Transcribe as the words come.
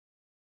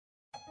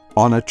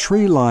On a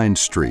tree-lined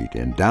street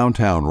in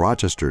downtown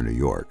Rochester, New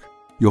York,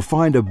 you'll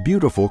find a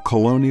beautiful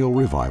colonial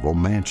revival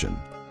mansion.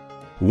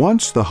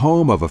 Once the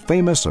home of a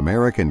famous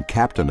American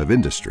captain of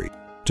industry,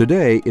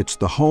 today it's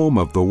the home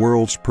of the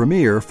world's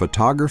premier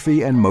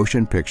photography and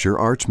motion picture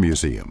arts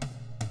museum.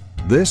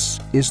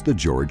 This is the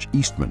George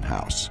Eastman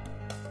House.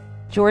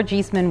 George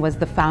Eastman was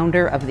the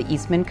founder of the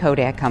Eastman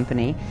Kodak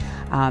Company,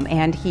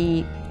 and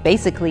he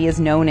basically is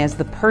known as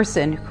the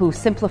person who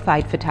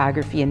simplified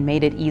photography and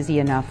made it easy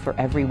enough for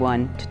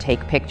everyone to take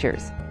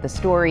pictures. The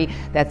story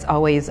that's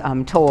always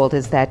told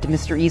is that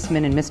Mr.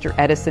 Eastman and Mr.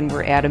 Edison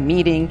were at a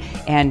meeting,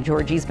 and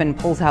George Eastman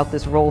pulls out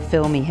this roll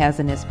film he has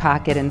in his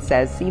pocket and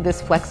says, "See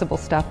this flexible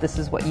stuff? This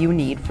is what you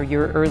need for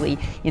your early,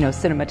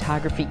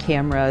 cinematography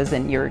cameras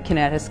and your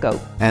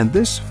kinetoscope." And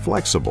this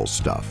flexible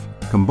stuff,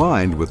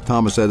 combined with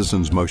Thomas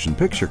Edison's motion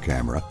picture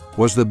camera,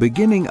 was the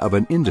beginning of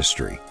an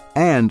industry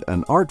and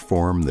an art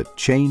form that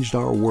changed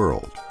our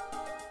world.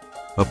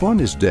 Upon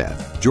his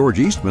death,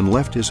 George Eastman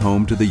left his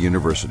home to the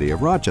University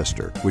of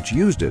Rochester, which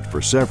used it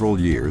for several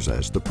years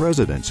as the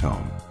president's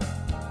home.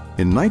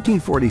 In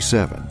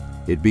 1947,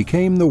 it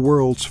became the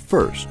world's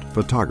first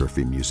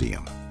photography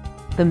museum.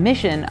 The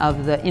mission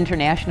of the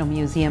International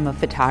Museum of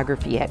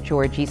Photography at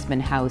George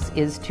Eastman House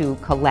is to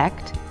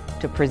collect,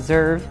 to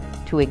preserve,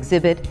 to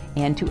exhibit,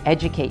 and to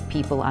educate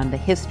people on the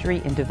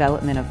history and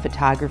development of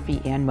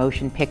photography and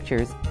motion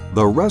pictures.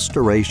 The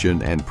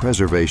restoration and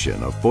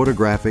preservation of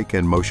photographic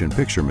and motion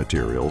picture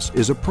materials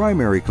is a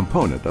primary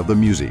component of the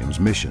museum's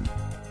mission.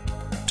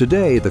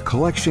 Today, the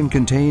collection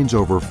contains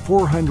over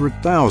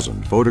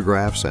 400,000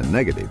 photographs and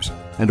negatives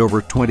and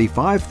over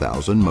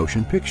 25,000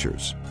 motion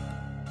pictures.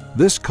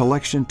 This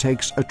collection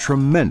takes a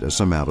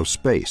tremendous amount of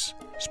space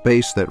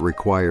that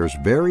requires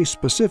very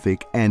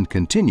specific and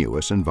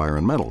continuous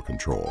environmental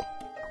control.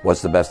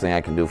 What's the best thing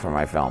I can do for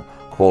my film?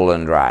 Cool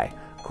and dry.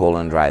 Cool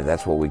and dry,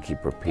 that's what we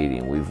keep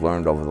repeating. We've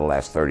learned over the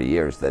last 30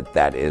 years that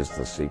that is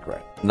the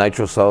secret.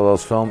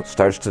 Nitrocellulose film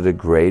starts to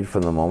degrade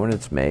from the moment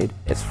it's made.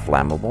 It's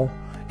flammable.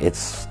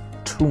 It's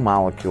 2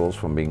 molecules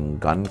from being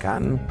gun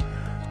cotton,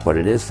 but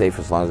it is safe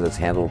as long as it's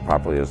handled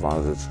properly, as long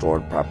as it's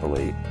stored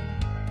properly.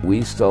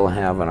 We still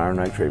have in our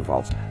nitrate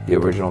vaults the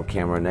original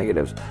camera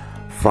negatives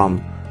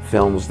from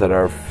films that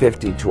are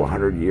 50 to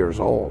 100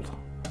 years old,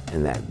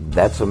 and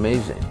that's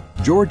amazing.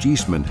 George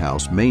Eastman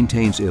House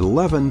maintains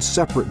 11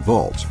 separate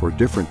vaults for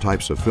different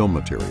types of film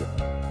material.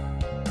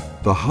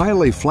 The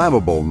highly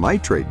flammable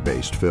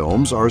nitrate-based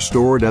films are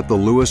stored at the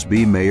Lewis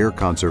B. Mayer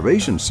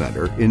Conservation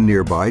Center in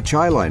nearby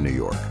Chi-Li, New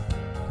York.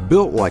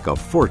 Built like a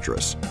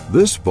fortress,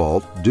 this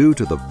vault, due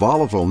to the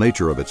volatile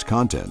nature of its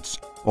contents,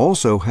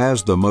 also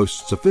has the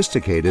most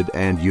sophisticated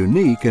and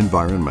unique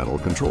environmental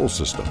control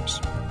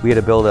systems. We had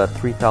to build a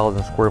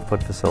 3,000 square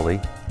foot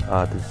facility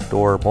to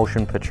store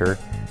motion picture,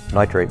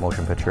 nitrate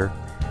motion picture.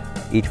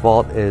 Each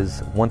vault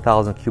is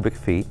 1,000 cubic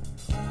feet.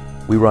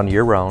 We run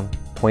year-round,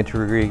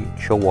 23-degree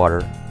chill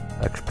water,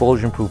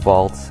 explosion-proof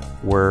vaults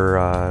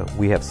where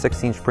we have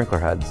 16 sprinkler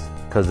heads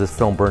because this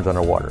film burns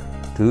underwater.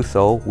 To do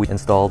so, we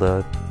installed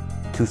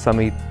 2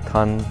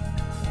 semi-ton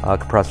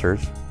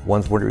compressors,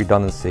 one's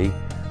redundancy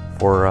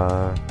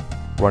for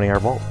running our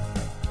vault.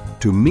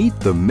 To meet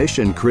the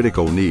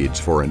mission-critical needs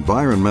for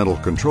environmental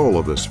control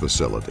of this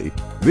facility,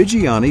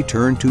 Vigiani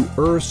turned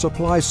to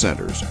supply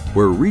centers,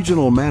 where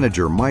regional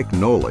manager Mike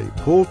Noley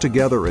pulled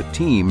together a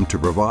team to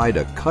provide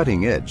a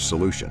cutting-edge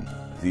solution.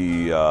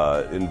 The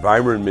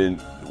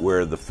environment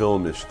where the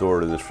film is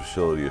stored in this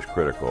facility is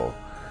critical.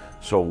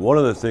 So one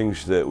of the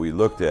things that we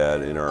looked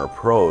at in our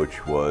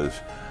approach was,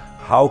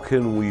 how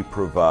can we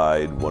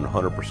provide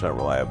 100%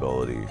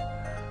 reliability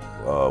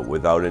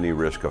without any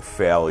risk of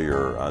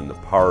failure on the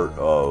part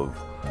of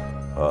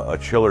a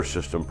chiller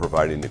system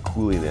providing the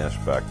cooling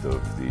aspect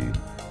of the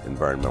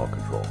environmental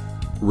control.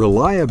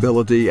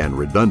 Reliability and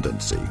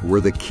redundancy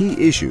were the key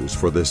issues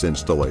for this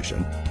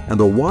installation, and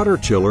the water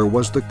chiller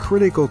was the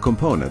critical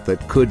component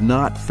that could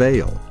not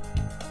fail.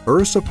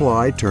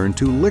 Supply turned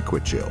to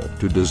liquid chill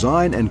to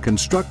design and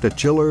construct a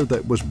chiller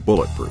that was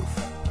bulletproof.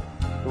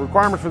 The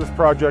requirements for this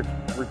project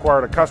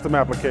required a custom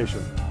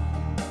application.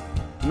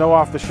 No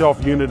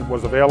off-the-shelf unit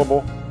was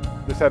available.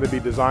 This had to be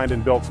designed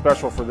and built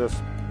special for this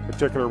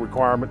particular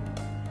requirement.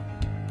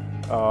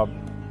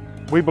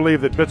 We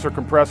believe that BITZER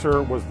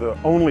compressor was the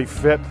only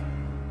fit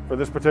for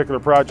this particular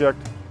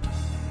project,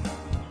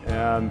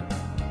 and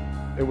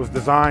it was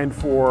designed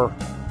for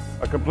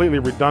a completely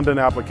redundant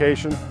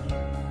application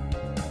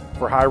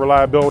for high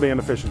reliability and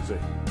efficiency.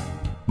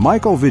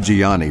 Michael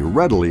Vigiani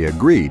readily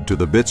agreed to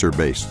the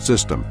BITZER-based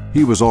system.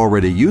 He was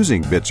already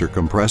using BITZER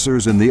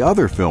compressors in the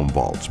other film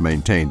vaults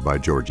maintained by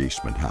George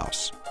Eastman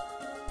House.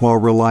 While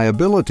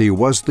reliability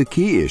was the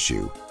key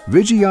issue,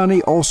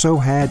 Vigiani also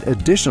had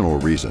additional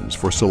reasons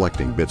for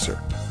selecting BITZER.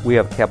 We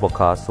have capital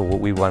costs, so what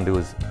we want to do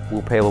is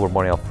we'll pay a little bit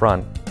more money up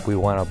front. We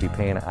want to be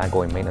paying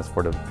ongoing maintenance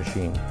for the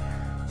machine.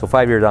 So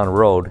 5 years down the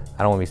road,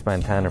 I don't want to be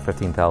spending $10,000 or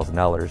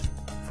 $15,000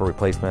 for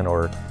replacement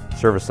or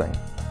servicing.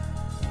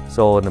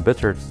 So in the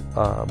BITZER,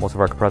 most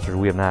of our compressors,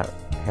 we have not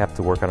have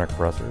to work on our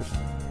compressors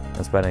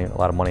and spending a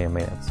lot of money on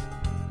maintenance.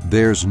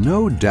 There's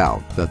no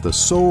doubt that the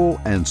soul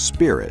and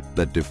spirit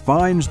that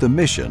defines the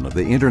mission of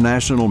the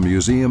International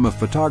Museum of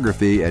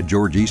Photography at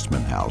George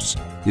Eastman House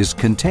is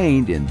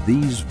contained in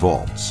these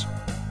vaults.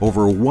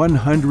 Over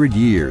 100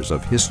 years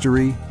of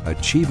history,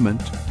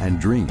 achievement, and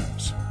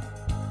dreams.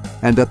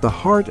 And at the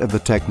heart of the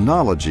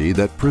technology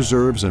that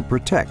preserves and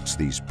protects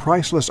these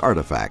priceless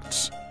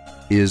artifacts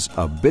is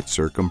a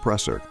BITZER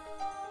compressor.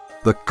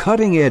 The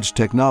cutting-edge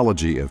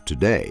technology of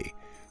today,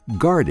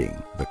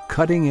 guarding the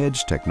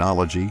cutting-edge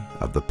technology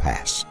of the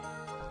past.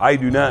 I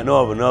do not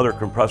know of another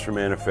compressor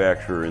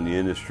manufacturer in the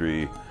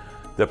industry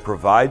that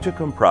provides a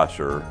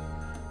compressor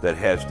that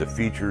has the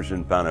features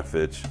and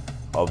benefits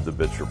of the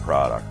BITZER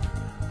product.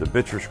 The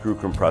BITZER screw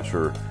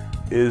compressor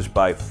is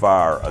by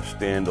far a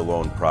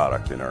standalone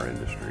product in our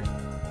industry.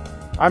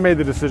 I made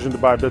the decision to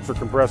buy BITZER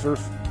compressors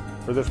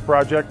for this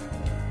project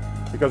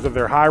because of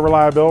their high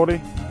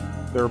reliability,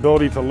 their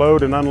ability to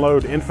load and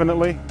unload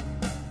infinitely,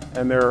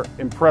 and their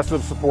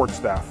impressive support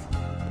staff.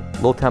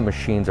 Low temp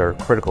machines are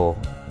critical,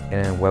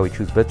 and why we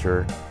choose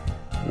BITZER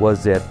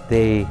was that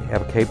they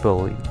have a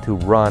capability to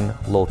run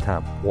low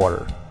temp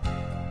water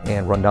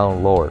and run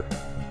down lower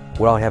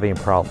without having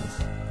problems.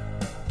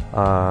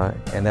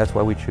 And that's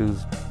why we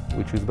choose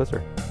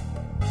BITZER.